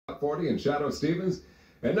40 and Shadoe Stevens.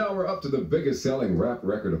 And now we're up to the biggest selling rap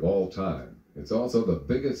record of all time. It's also the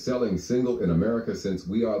biggest selling single in America since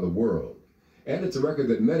We Are the World. And it's a record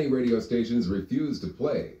that many radio stations refuse to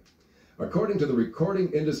play. According to the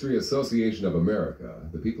Recording Industry Association of America,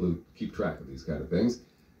 the people who keep track of these kind of things,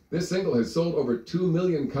 this single has sold over 2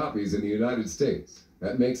 million copies in the United States.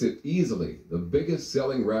 That makes it easily the biggest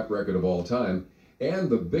selling rap record of all time and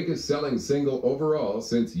the biggest selling single overall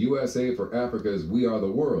since USA for Africa's We Are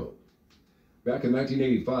the World. Back in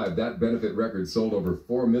 1985, that benefit record sold over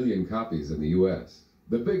 4 million copies in the U.S.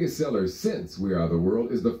 The biggest seller since We Are the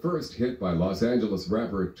World is the first hit by Los Angeles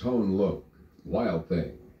rapper Tone Loc, Wild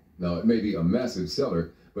Thing. Now, it may be a massive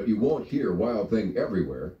seller, but you won't hear Wild Thing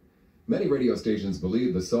everywhere. Many radio stations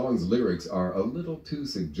believe the song's lyrics are a little too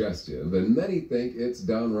suggestive, and many think it's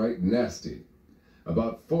downright nasty.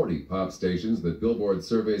 About 40 pop stations that Billboard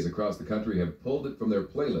surveys across the country have pulled it from their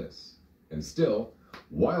playlists. And still,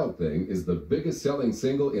 Wild Thing is the biggest selling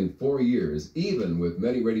single in 4 years, even with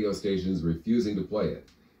many radio stations refusing to play it.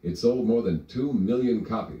 It sold more than 2 million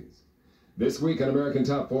copies. This week on American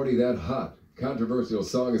Top 40, that hot, controversial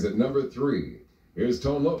song is at number 3. Here's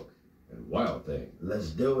Tone Loc and Wild Thing.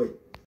 Let's do it.